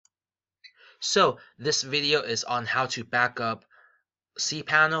So this video is on how to back up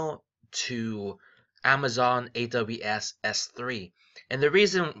Cpanel to Amazon AWS S3. And the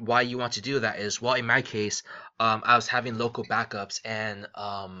reason why you want to do that is, well, in my case, I was having local backups, and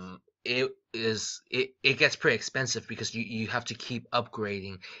it gets pretty expensive because you have to keep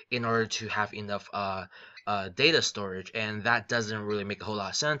upgrading in order to have enough data storage, and that doesn't really make a whole lot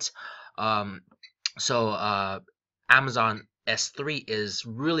of sense. Um, so Amazon S3 is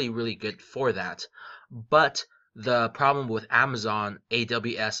really good for that. But the problem with Amazon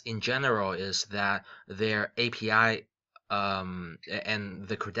AWS in general is that their API and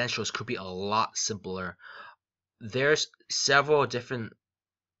the credentials could be a lot simpler. There's several different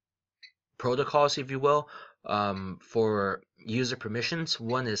protocols, if you will, for user permissions.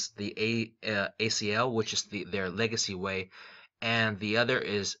 One is the ACL, which is their legacy way, and the other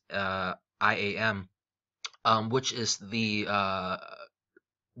is IAM, which is the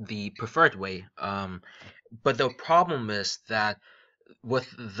preferred way. But the problem is that with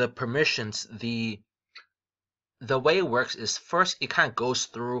the permissions, the way it works is, first it kind of goes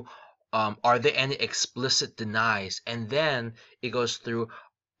through, are there any explicit denies, and then it goes through,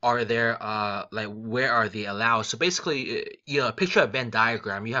 are there like, where are they allowed. So basically, picture a Venn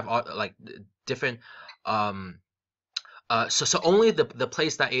diagram. You have all like different so only the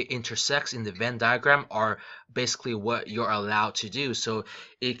place that it intersects in the Venn diagram are basically what you're allowed to do. So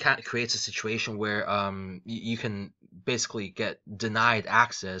it kind of creates a situation where you can basically get denied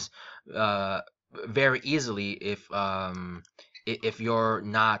access very easily if you're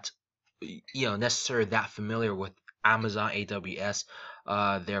not necessarily that familiar with Amazon AWS,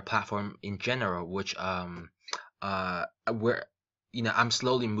 their platform in general, which where I'm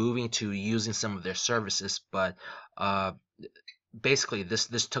slowly moving to using some of their services, but uh, basically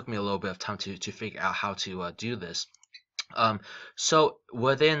this took me a little bit of time to figure out how to do this. So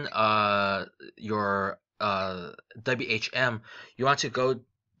within your WHM, you want to go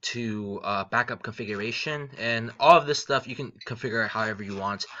to backup configuration, and all of this stuff you can configure however you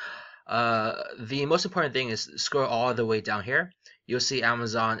want. The most important thing is scroll all the way down here. You'll see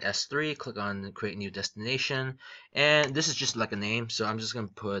Amazon S3. Click on create new destination, and this is just like a name, so I'm just gonna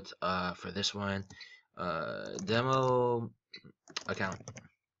put for this one demo account,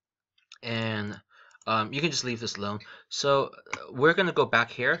 and you can just leave this alone. So we're gonna go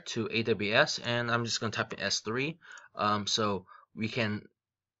back here to AWS, and I'm just gonna type in S3, so we can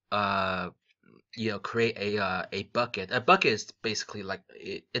create a bucket. A bucket is basically like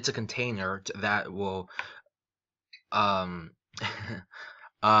it's a container that will um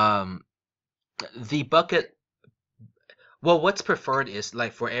the bucket. Well, what's preferred is,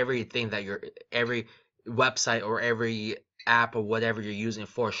 like, for everything that every website or every app or whatever you're using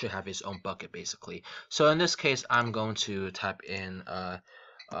for should have its own bucket, basically. So in this case, I'm going to type in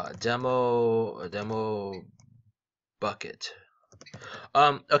demo bucket.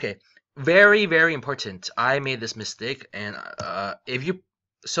 Okay, very important. I made this mistake, and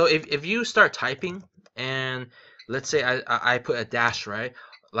if you start typing, and let's say I put a dash, right?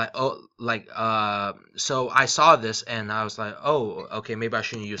 So I saw this and I was like, oh, okay, maybe I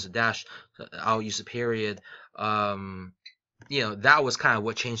shouldn't use a dash. I'll use a period. Um, that was kind of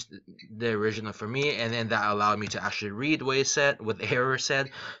what changed the original for me, and then that allowed me to actually read what it said, what the error said.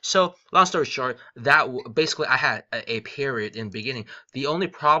 So long story short, that basically I had a period in the beginning. The only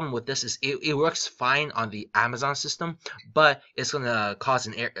problem with this is it works fine on the Amazon system, but it's gonna cause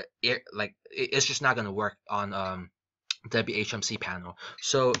an error, like it's just not gonna work on WHM Cpanel.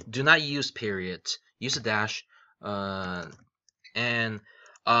 So do not use periods. Use a dash, and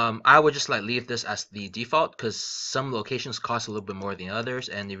I would just like leave this as the default, because some locations cost a little bit more than others,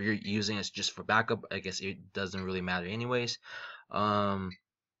 and if you're using it just for backup, I guess it doesn't really matter anyways. And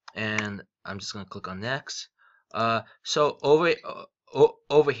I'm just gonna click on next. So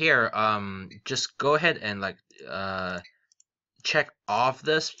over here, just go ahead and like check off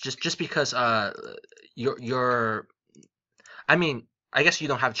this, just because your I mean, I guess you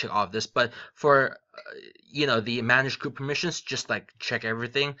don't have to check all of this, but for the manage group permissions, just like check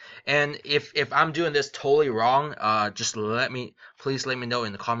everything. And if I'm doing this totally wrong, just please let me know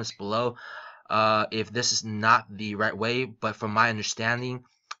in the comments below if this is not the right way. But from my understanding,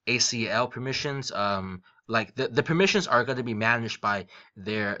 ACL permissions, like the permissions are going to be managed by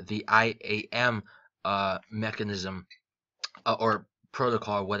the IAM mechanism, or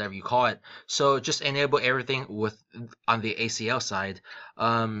protocol, or whatever you call it. So just enable everything on the ACL side,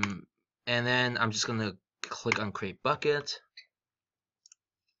 and then I'm just gonna click on create bucket.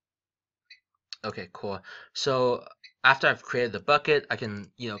 Okay, cool. So after I've created the bucket, I can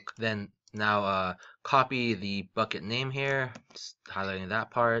then now copy the bucket name here, just highlighting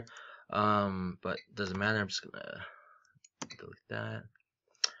that part. but doesn't matter. I'm just gonna delete that.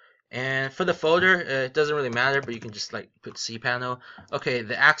 And for the folder, it doesn't really matter, but you can just like put cpanel. Okay,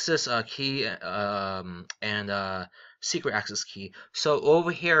 the access key and secret access key. So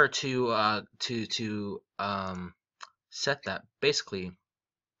over here to set that, basically,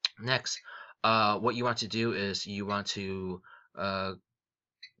 next, what you want to do is you want to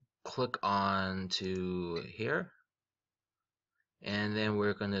click on to here, and then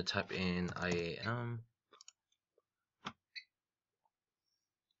we're gonna type in IAM.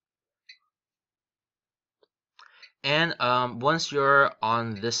 And once you're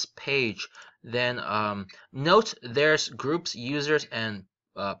on this page, then note there's groups, users, and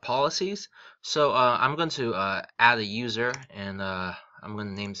policies. So I'm going to add a user, and I'm going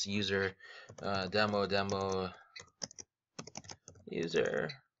to name this user demo user.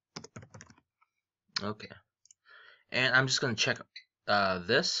 Okay. And I'm just going to check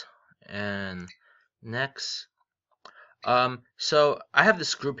this, and next. So I have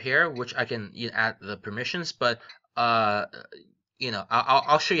this group here, which I can add the permissions, but I'll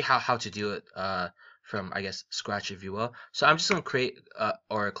show you how to do it from, I guess, scratch, if you will. So I'm just gonna create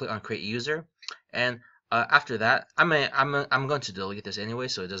or click on create user, and after that, I'm going to delete this anyway,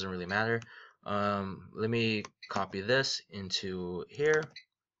 so it doesn't really matter. Let me copy this into here.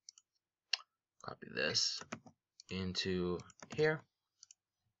 Copy this into here,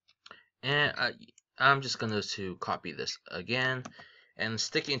 and I'm just going to copy this again and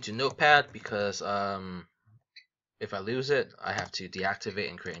stick it into Notepad, because if I lose it, I have to deactivate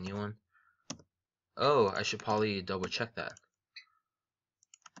and create a new one. Oh, I should probably double check that.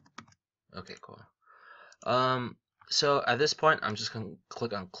 Okay, cool. So at this point, I'm just gonna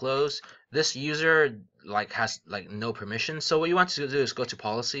click on close. This user has no permission. So what you want to do is go to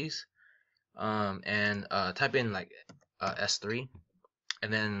policies, and type in S3,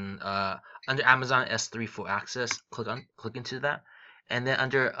 and then under Amazon S3 full access, click into that, and then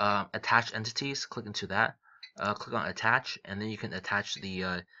under attached entities, click into that. Click on attach, and then you can attach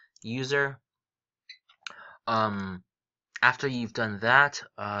the user. After you've done that,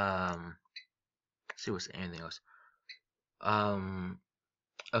 let's see what's anything else.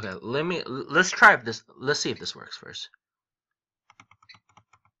 Okay, let's try this. Let's see if this works first.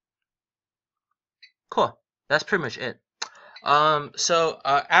 Cool. That's pretty much it. So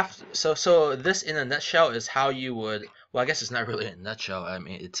this in a nutshell is how you would. Well, I guess it's not really a nutshell. I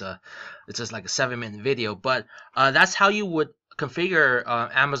mean, it's just like a 7-minute video, but that's how you would configure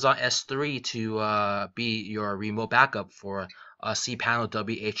Amazon S3 to be your remote backup for Cpanel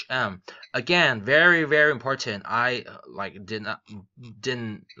WHM. Again, very, very important. I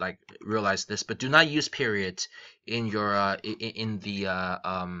didn't realize this, but do not use periods in your in the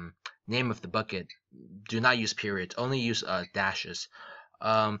name of the bucket. Do not use periods. Only use dashes.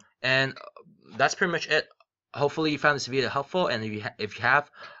 And that's pretty much it. Hopefully you found this video helpful, and if you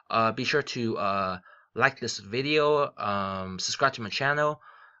have, be sure to like this video, subscribe to my channel,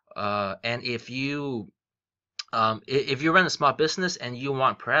 and if you run a small business and you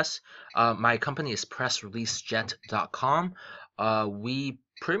want press, my company is pressreleasejet.com. We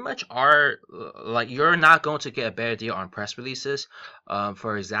pretty much are you're not going to get a better deal on press releases.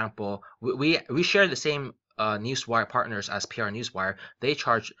 For example, we share the same newswire partners as PR Newswire. They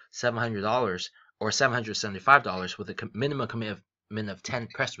charge $700 or $775 with a minimum commitment of 10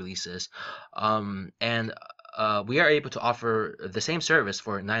 press releases, and we are able to offer the same service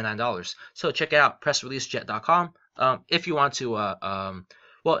for $99. So check it out, pressreleasejet.com. If you want to,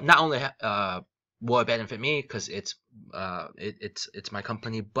 well, not only will it benefit me because it's my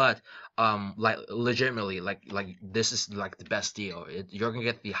company, but legitimately, this is the best deal. You're gonna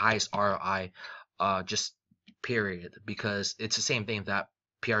get the highest ROI, just period, because it's the same thing that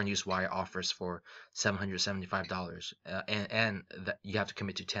PR Newswire offers for $775, and that you have to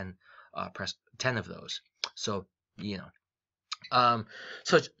commit to 10 of those. So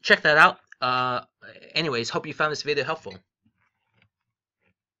so check that out. Anyways, hope you found this video helpful.